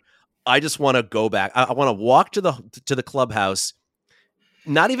retriever, I just want to go back. I want to walk to the clubhouse,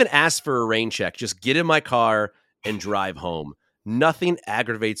 not even ask for a rain check, just get in my car and drive home. Nothing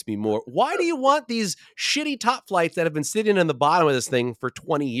aggravates me more. Why do you want these shitty top flights that have been sitting in the bottom of this thing for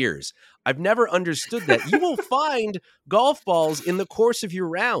 20 years? I've never understood that. You will find golf balls in the course of your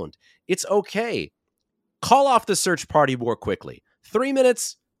round. It's okay. Call off the search party more quickly. 3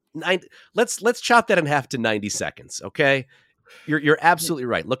 minutes. Let's chop that in half to 90 seconds. Okay. You're absolutely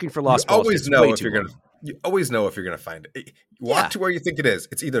right. Looking for lost balls. You always know if you're gonna find it. Walk to where you think it is.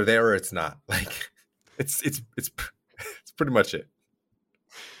 It's either there or it's not. Like, it's pretty much it.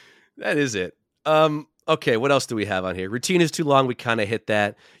 That is it. Okay, what else do we have on here? Routine is too long. We kind of hit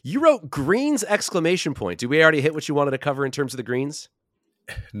that. You wrote greens exclamation point. Did we already hit what you wanted to cover in terms of the greens?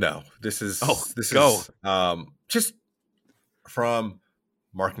 No. This is just from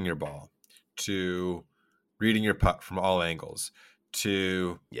marking your ball to reading your putt from all angles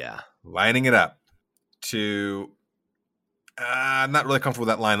to lining it up to I'm not really comfortable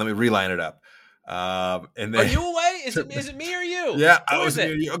with that line. Let me reline it up. And then, are you away? Is it me or you? Yeah, I was.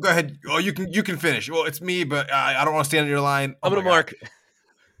 Oh, go ahead. Oh, you can finish. Well, it's me, but I don't want to stand on your line. I'm gonna mark.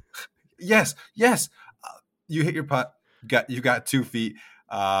 Yes. You hit your putt. You got 2 feet.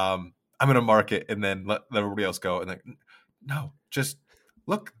 I'm gonna mark it and then let everybody else go. And then no, just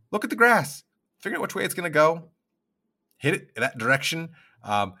look at the grass. Figure out which way it's gonna go. Hit it in that direction.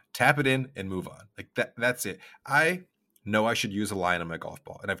 Tap it in and move on. Like that. That's it. I know I should use a line on my golf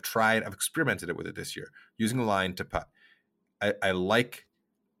ball, and I've experimented with it this year, using a line to putt. I like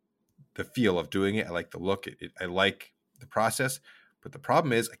the feel of doing it. I like the look. I like the process. But the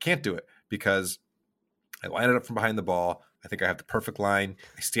problem is I can't do it because I line it up from behind the ball. I think I have the perfect line.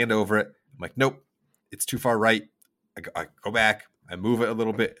 I stand over it. I'm like, nope, it's too far right. I go back. I move it a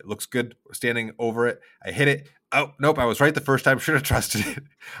little bit. It looks good standing over it. I hit it. Oh, nope, I was right the first time. Should have trusted it.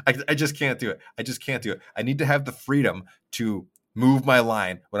 I just can't do it. I need to have the freedom to move my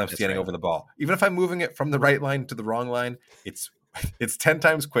line when I'm standing over the ball. Even if I'm moving it from the right line to the wrong line, it's 10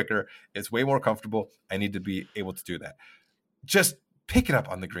 times quicker. It's way more comfortable. I need to be able to do that. Just pick it up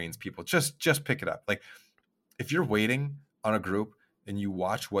on the greens, people. Just pick it up. Like, if you're waiting on a group and you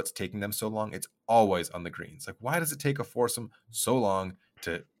watch what's taking them so long, it's always on the greens. Like, why does it take a foursome so long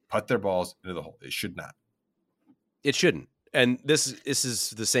to putt their balls into the hole? It should not. It shouldn't. And this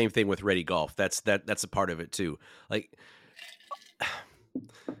is the same thing with Ready Golf. That's a part of it too. Like,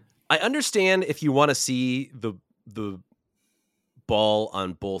 I understand if you want to see the ball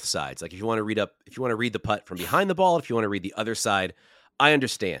on both sides. Like, if you want to read the putt from behind the ball, if you want to read the other side, I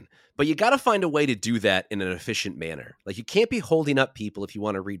understand. But you got to find a way to do that in an efficient manner. Like, you can't be holding up people if you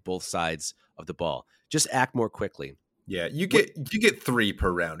want to read both sides of the ball. Just act more quickly. Yeah, you get 3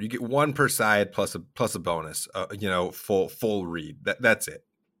 per round. You get 1 per side plus a bonus. Full read. That's it.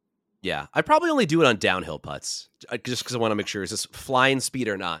 Yeah, I probably only do it on downhill putts, just because I want to make sure is this flying speed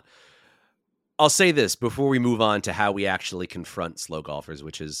or not. I'll say this before we move on to how we actually confront slow golfers,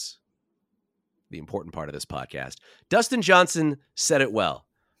 which is the important part of this podcast. Dustin Johnson said it well.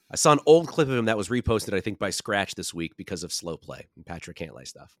 I saw an old clip of him that was reposted, I think, by Scratch this week because of slow play and Patrick Cantlay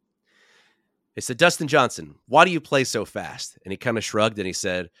stuff. He said, Dustin Johnson, why do you play so fast? And he kind of shrugged and he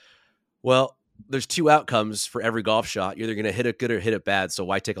said, well, there's two outcomes for every golf shot. You're either going to hit it good or hit it bad, so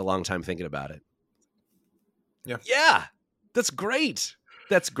why take a long time thinking about it? Yeah, that's great.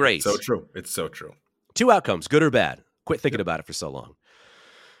 That's great. So true. It's so true. Two outcomes, good or bad. Quit thinking about it for so long.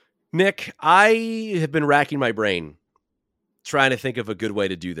 Nick, I have been racking my brain trying to think of a good way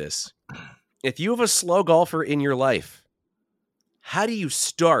to do this. If you have a slow golfer in your life, how do you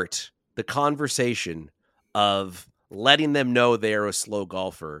start the conversation of letting them know they're a slow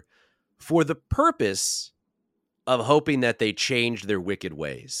golfer for the purpose of hoping that they change their wicked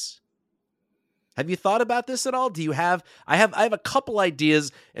ways? Have you thought about this at all? Do you have? I have a couple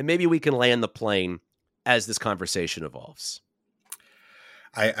ideas, and maybe we can land the plane as this conversation evolves.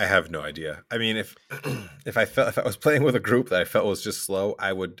 I have no idea. I mean, if I was playing with a group that I felt was just slow,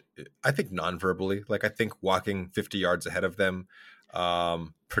 I think non-verbally, like I think walking 50 yards ahead of them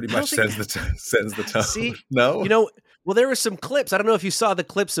pretty much sends the tone. See, no, well, there were some clips. I don't know if you saw the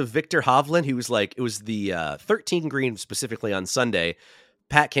clips of Victor Hovland. He was like, it was the 13 green specifically on Sunday.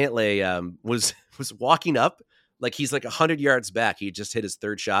 Pat Cantlay was walking up like he's like 100 yards back. He just hit his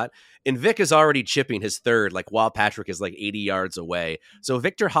third shot, and Vic is already chipping his third, like while Patrick is like 80 yards away. So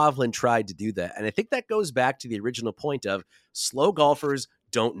Victor Hovland tried to do that, and I think that goes back to the original point of slow golfers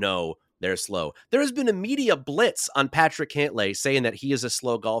don't know they're slow. There has been a media blitz on Patrick Cantlay saying that he is a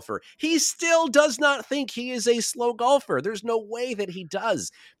slow golfer. He still does not think he is a slow golfer. There's no way that he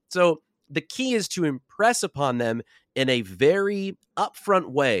does. So the key is to impress upon them in a very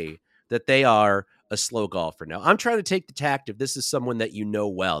upfront way that they are a slow golfer. Now, I'm trying to take the tact of this is someone that you know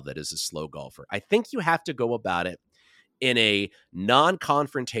well that is a slow golfer. I think you have to go about it in a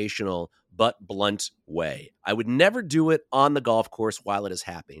non-confrontational but blunt way. I would never do it on the golf course while it is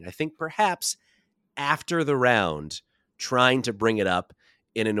happening. I think perhaps after the round, trying to bring it up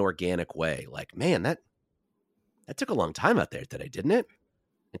in an organic way. Like, man, that took a long time out there today, didn't it?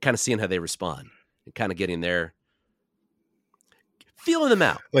 And kind of seeing how they respond and kind of getting their feeling them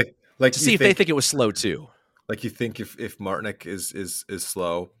out. Like to see if they think it was slow too. Like you think if Martinick is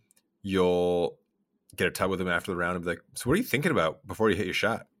slow, you'll get a tub with him after the round and be like, so what are you thinking about before you hit your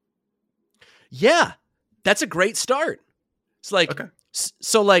shot? Yeah, that's a great start. It's like, okay.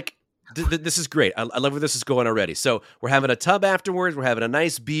 So like, this is great. I love where this is going already. So we're having a tub afterwards. We're having a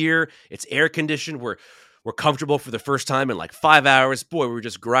nice beer. It's air conditioned. We're comfortable for the first time in like 5 hours. Boy, we were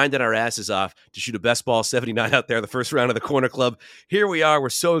just grinding our asses off to shoot a best ball 79 out there, the first round of the Corner Club. Here we are. We're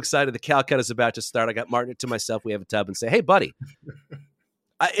so excited. The Calcutta is about to start. I got Martin to myself. We have a tub and say, hey, buddy,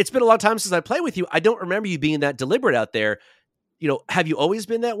 it's been a long time since I played with you. I don't remember you being that deliberate out there. Have you always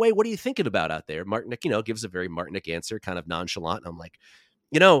been that way? What are you thinking about out there? Martinick, gives a very Martinick answer, kind of nonchalant. And I'm like,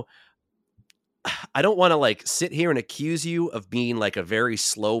 I don't want to like sit here and accuse you of being like a very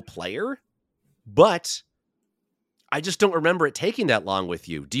slow player, but I just don't remember it taking that long with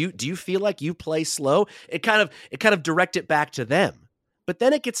you. Do you feel like you play slow? It kind of direct it back to them. But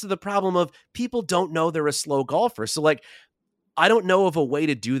then it gets to the problem of people don't know they're a slow golfer. So like, I don't know of a way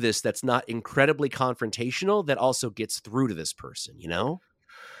to do this that's not incredibly confrontational that also gets through to this person,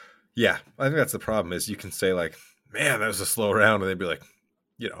 Yeah, I think that's the problem is you can say like, man, that was a slow round. And they'd be like,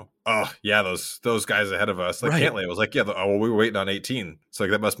 oh yeah, those guys ahead of us. Like right. Cantlay was like, yeah, we were waiting on 18. So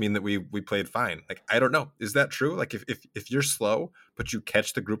like, that must mean that we played fine. Like, I don't know. Is that true? Like if you're slow, but you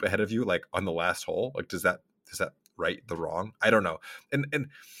catch the group ahead of you, like on the last hole, like, does that right the wrong? I don't know. And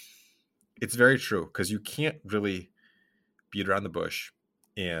it's very true because you can't really beat around the bush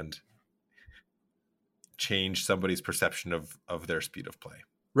and change somebody's perception of their speed of play.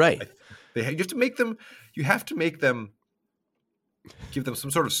 Right. You have to make them give them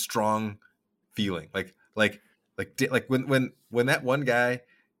some sort of strong feeling. Like when that one guy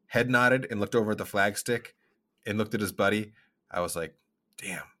head nodded and looked over at the flagstick and looked at his buddy, I was like,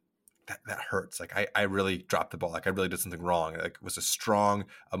 damn, that hurts. Like I really dropped the ball. Like I really did something wrong. Like it was a strong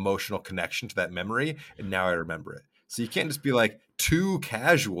emotional connection to that memory. And now I remember it. So you can't just be like too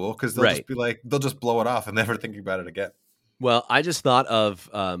casual because they'll just be like, they'll just blow it off and never think about it again. Well, I just thought of,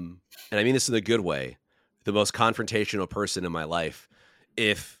 and I mean this in a good way, the most confrontational person in my life.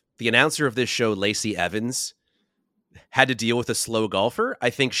 If the announcer of this show, Lacey Evans, had to deal with a slow golfer, I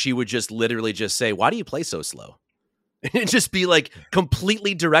think she would just literally just say, why do you play so slow? And just be like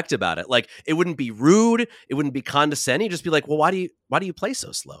completely direct about it. Like it wouldn't be rude. It wouldn't be condescending. It'd just be like, well, why do you play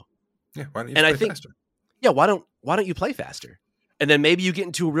so slow? Yeah. Why don't you play faster? Yeah. Why don't you play faster? And then maybe you get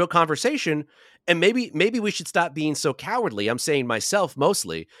into a real conversation and maybe we should stop being so cowardly. I'm saying myself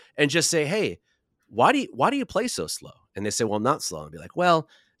mostly and just say, hey, why do you play so slow? And they say, well, I'm not slow. And be like, well,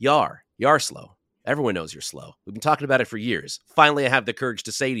 You are slow. Everyone knows you're slow. We've been talking about it for years. Finally, I have the courage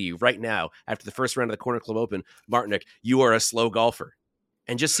to say to you right now, after the first round of the Corner Club Open, Martinick, you are a slow golfer.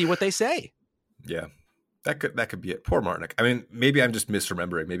 And just see what they say. Yeah, that could be it. Poor Martinick. I mean, maybe I'm just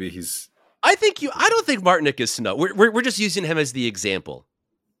misremembering. Maybe he's... I don't think Martinick is slow. We're just using him as the example.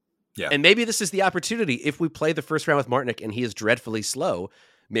 Yeah. And maybe this is the opportunity. If we play the first round with Martinick and he is dreadfully slow,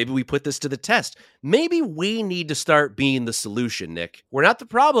 maybe we put this to the test. Maybe we need to start being the solution, Nick. We're not the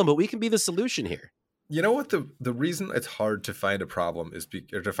problem, but we can be the solution here. You know what? The reason it's hard to find a problem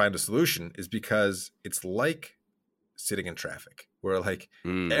or to find a solution is because it's like sitting in traffic, where like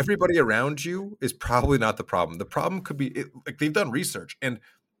everybody around you is probably not the problem. The problem could be like they've done research, and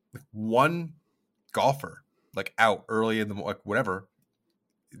one golfer like out early in the whatever,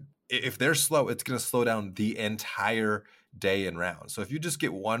 if they're slow, it's going to slow down the entire day and round. So if you just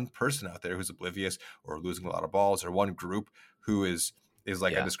get one person out there who's oblivious or losing a lot of balls, or one group who is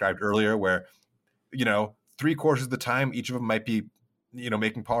like I described earlier, where 3/4 of the time each of them might be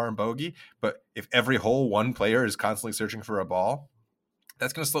making par and bogey, but if every hole one player is constantly searching for a ball,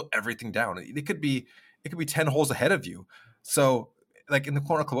 that's going to slow everything down. It could be 10 holes ahead of you. So like in the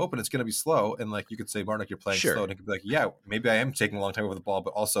Corner Club Open, it's going to be slow, and like you could say, Martinick, you're playing slow, and it could be like, yeah, maybe I am taking a long time over the ball,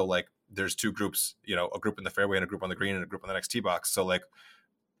 but also like there's two groups, a group in the fairway and a group on the green and a group on the next tee box. So like,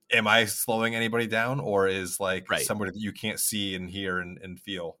 am I slowing anybody down, or is like somebody that you can't see and hear and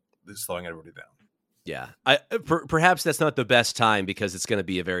feel is slowing everybody down? Yeah, perhaps that's not the best time because it's going to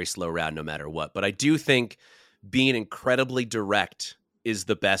be a very slow round no matter what. But I do think being incredibly direct is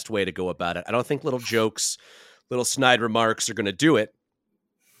the best way to go about it. I don't think little jokes, little snide remarks are going to do it.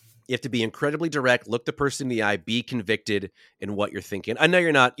 You have to be incredibly direct, look the person in the eye, be convicted in what you're thinking. I know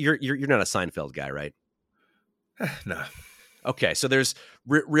you're not a Seinfeld guy, right? No. Okay, so there's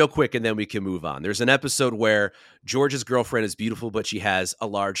real quick, and then we can move on. There's an episode where George's girlfriend is beautiful, but she has a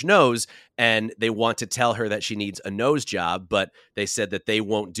large nose, and they want to tell her that she needs a nose job, but they said that they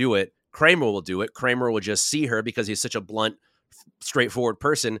won't do it. Kramer will do it. Kramer will just see her because he's such a blunt, straightforward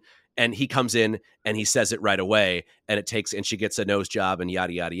person, and he comes in and he says it right away, and she gets a nose job, and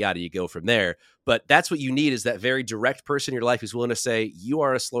yada, yada, yada. You go from there. But that's what you need, is that very direct person in your life who's willing to say, you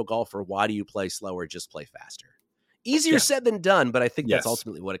are a slow golfer. Why do you play slower? Just play faster. Easier said than done, but I think that's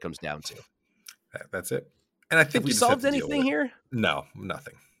ultimately what it comes down to. That's it. And I think have we solved anything here? No,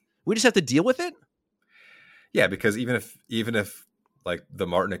 nothing. We just have to deal with it? Yeah, because even if like the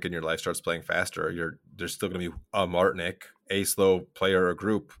Martinick in your life starts playing faster, there's still going to be a Martinick, a slow player or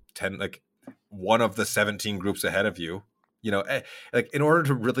group, 10, like one of the 17 groups ahead of you. Like in order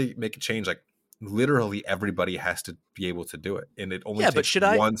to really make a change, like literally everybody has to be able to do it, and it only takes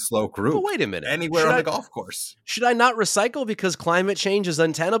one slow group. But wait a minute, anywhere on the golf course. Should I not recycle because climate change is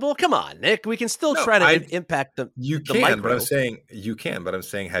untenable? Come on, Nick. We can still try to impact the. You the can, micro. but I'm saying you can. But I'm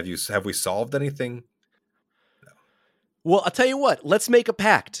saying, have we solved anything? No. Well, I'll tell you what. Let's make a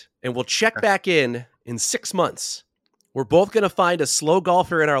pact, and we'll check back in 6 months. We're both going to find a slow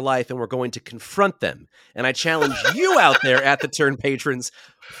golfer in our life, and we're going to confront them. And I challenge you out there at the Turn patrons,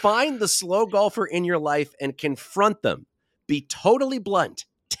 find the slow golfer in your life and confront them. Be totally blunt.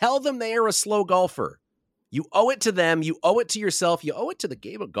 Tell them they are a slow golfer. You owe it to them. You owe it to yourself. You owe it to the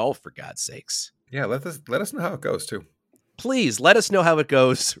game of golf, for God's sakes. Yeah, let us know how it goes, too. Please let us know how it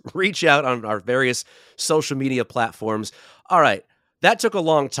goes. Reach out on our various social media platforms. All right, that took a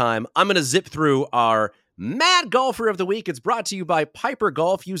long time. I'm going to zip through our Mad Golfer of the Week. It's brought to you by Piper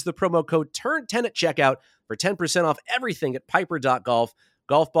Golf. Use the promo code TURN10 at checkout for 10% off everything at piper.golf.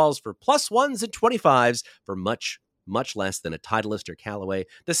 Golf balls for +1s and 25s for much, much less than a Titleist or Callaway.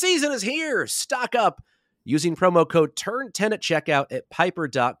 The season is here. Stock up using promo code TURN10 at checkout at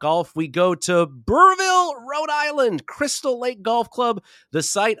piper.golf. We go to Burrillville, Rhode Island, Crystal Lake Golf Club, the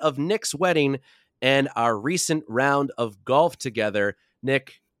site of Nick's wedding and our recent round of golf together.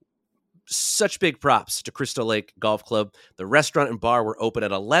 Nick, such big props to Crystal Lake Golf Club. The restaurant and bar were open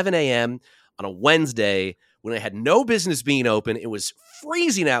at 11 a.m. on a Wednesday when it had no business being open. It was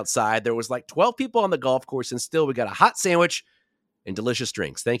freezing outside. There was like 12 people on the golf course, and still we got a hot sandwich and delicious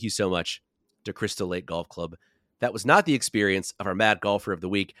drinks. Thank you so much to Crystal Lake Golf Club. That was not the experience of our Mad Golfer of the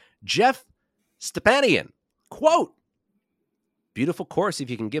Week, Jeff Stepanian. Quote, beautiful course if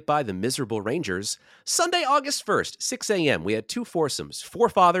you can get by the miserable Rangers. Sunday, August 1st, 6 a.m. We had 2 foursomes, 4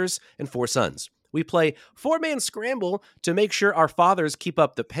 fathers and 4 sons. We play 4-man scramble to make sure our fathers keep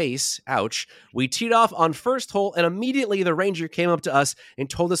up the pace. Ouch. We teed off on first hole, and immediately the Ranger came up to us and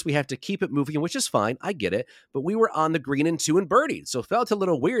told us we have to keep it moving, which is fine. I get it. But we were on the green and 2 and birdied, so it felt a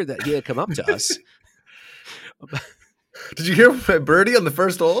little weird that he had come up to us. Did you hear birdie on the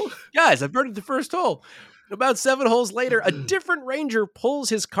first hole? Guys, I birdied the first hole. About 7 holes later, a different ranger pulls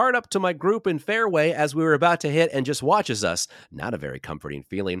his cart up to my group in fairway as we were about to hit and just watches us. Not a very comforting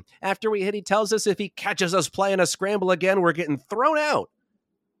feeling. After we hit, he tells us if he catches us playing a scramble again, we're getting thrown out.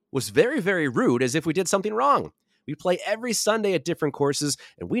 Was very, very rude, as if we did something wrong. We play every Sunday at different courses,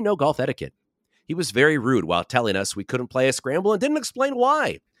 and we know golf etiquette. He was very rude while telling us we couldn't play a scramble and didn't explain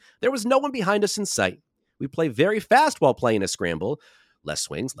why. There was no one behind us in sight. We play very fast while playing a scramble. Less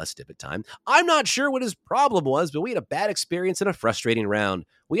swings, less divot time. I'm not sure what his problem was, but we had a bad experience and a frustrating round.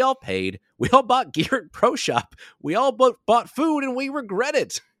 We all paid. We all bought gear at Pro Shop. We all bought food, and we regret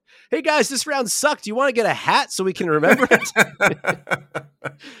it. Hey, guys, this round sucked. Do you want to get a hat so we can remember it?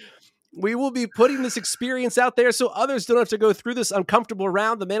 We will be putting this experience out there so others don't have to go through this uncomfortable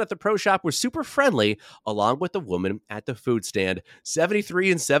round. The man at the Pro Shop was super friendly, along with the woman at the food stand.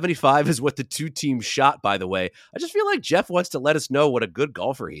 73 and 75 is what the two teams shot, by the way. I just feel like Jeff wants to let us know what a good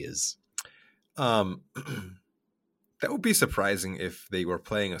golfer he is. That would be surprising if they were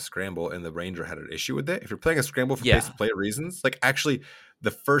playing a scramble and the Ranger had an issue with it. If you're playing a scramble for pace to play reasons, like actually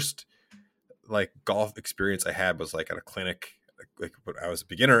the first like golf experience I had was like at a clinic. Like when I was a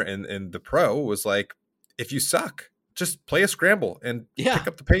beginner, and the pro was like, if you suck, just play a scramble and pick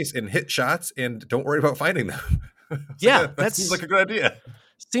up the pace and hit shots and don't worry about finding them. That seems like a good idea.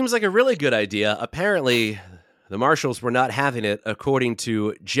 Seems like a really good idea. Apparently, the Marshalls were not having it, according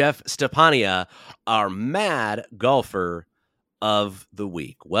to Jeff Stepania, our mad golfer of the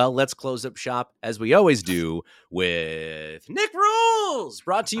week. Well, let's close up shop as we always do with Nick Rules,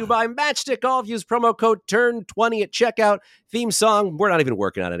 brought to you by Matchstick Golf. Use promo code TURN20 at checkout. Theme song, we're not even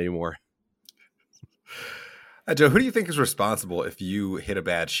working on it anymore. Joe, who do you think is responsible if you hit a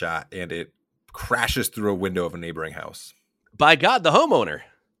bad shot and it crashes through a window of a neighboring house? By God, the homeowner.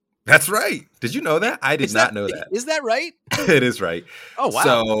 That's right. Did you know that? I did not know that. Is that right? It is right. Oh, wow.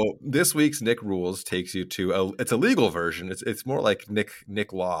 So this week's Nick Rules takes you to it's a legal version. It's more like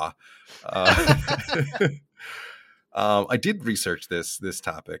Nick Law. I did research this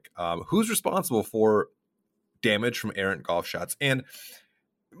topic. Who's responsible for damage from errant golf shots? And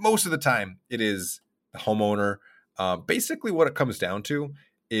most of the time it is the homeowner. Basically what it comes down to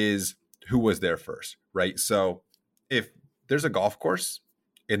is who was there first, right? So if there's a golf course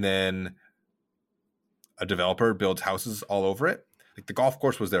and then a developer builds houses all over it, like the golf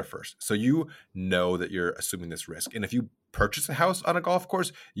course was there first. So you know that you're assuming this risk. And if you purchase a house on a golf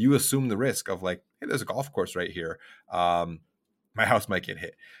course, you assume the risk of like, hey, there's a golf course right here. My house might get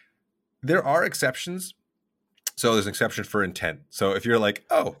hit. There are exceptions. So there's an exception for intent. So if you're like,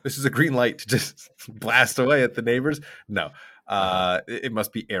 oh, this is a green light to just blast away at the neighbors, no. It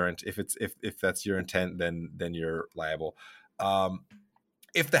must be errant. If that's your intent, then you're liable.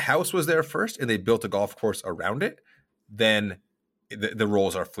 If the house was there first and they built a golf course around it, then the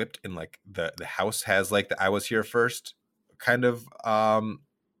roles are flipped, and like the house has like the I was here first kind of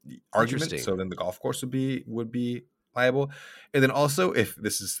argument. So then the golf course would be liable. And then also if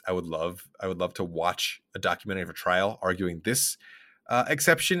this is, I would love to watch a documentary of a trial arguing this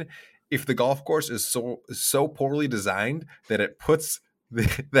exception. If the golf course is so poorly designed that it puts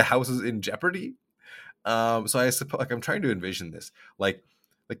the houses in jeopardy. So I suppose, like, I'm trying to envision this, like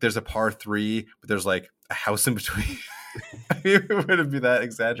there's a par 3, but there's like a house in between. I mean, it wouldn't be that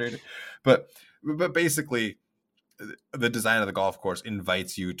exaggerated, but basically the design of the golf course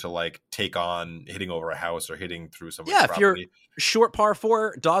invites you to like take on hitting over a house or hitting through somebody's property. If you're short par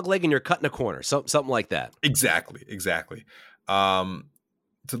 4, dog leg, and you're cutting a corner, something like that. Exactly.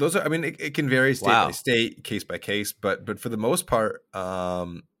 So those are, I mean, it can vary state by state, case by case, but for the most part,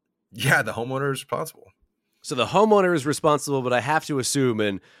 the homeowner is responsible. So the homeowner is responsible, but I have to assume,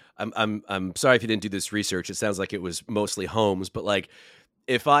 and I'm sorry if you didn't do this research, it sounds like it was mostly homes, but like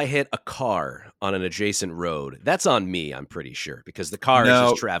if I hit a car on an adjacent road, that's on me, I'm pretty sure, because the car is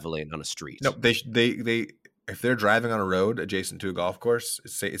just traveling on a street. No, they if they're driving on a road adjacent to a golf course,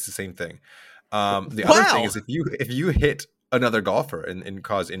 it's the same thing. The other thing is if you hit another golfer and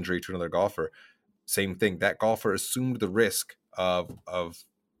cause injury to another golfer, same thing. That golfer assumed the risk of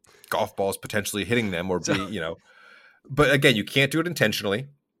golf balls potentially hitting them or but again, you can't do it intentionally.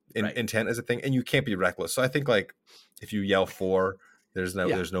 Intent is a thing, and you can't be reckless. So I think like if you yell for, there's no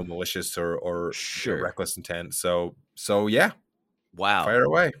malicious or reckless intent. So yeah. Wow. Fire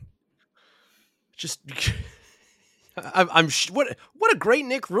away. Just what a great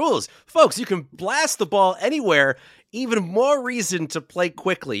Nick Rules. Folks, you can blast the ball anywhere. Even more reason to play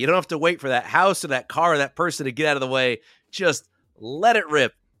quickly. You don't have to wait for that house or that car or that person to get out of the way. Just let it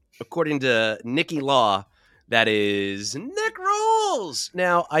rip. According to Nicky Law, that is Nick Rules.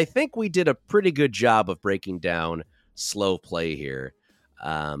 Now, I think we did a pretty good job of breaking down slow play here.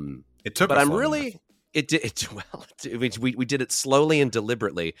 It took, but I'm really, It did well. We did it slowly and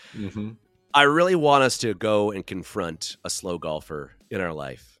deliberately. Mm-hmm. I really want us to go and confront a slow golfer in our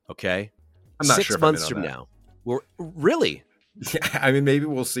life. Okay, I'm not 6 sure if months I'm in from on that. now. We're really. Yeah, I mean, maybe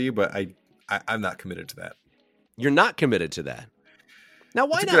we'll see, but I'm not committed to that. You're not committed to that. Now,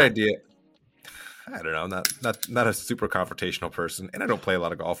 why It's a not? good idea. I don't know. I'm not a super confrontational person, and I don't play a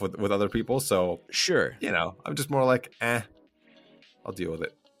lot of golf with other people. So Sure. I'm just more like, I'll deal with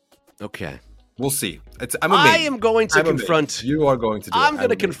it. Okay. We'll see. I am going to confront. You are going to do it. I'm going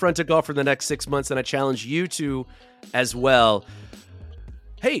to confront a golfer in the next 6 months, and I challenge you to as well.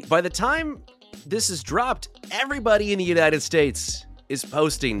 Hey, by the time this is dropped, everybody in the United States is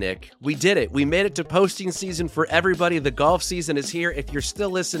posting, Nick. We did it. We made it to posting season for everybody. The golf season is here. If you're still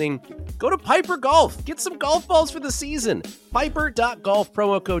listening, go to Piper Golf. Get some golf balls for the season. Piper.golf,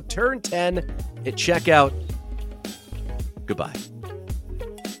 promo code TURN10 at checkout. Goodbye.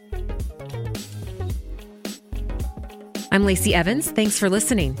 I'm Lacey Evans. Thanks for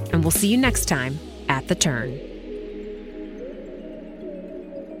listening, and we'll see you next time at The Turn.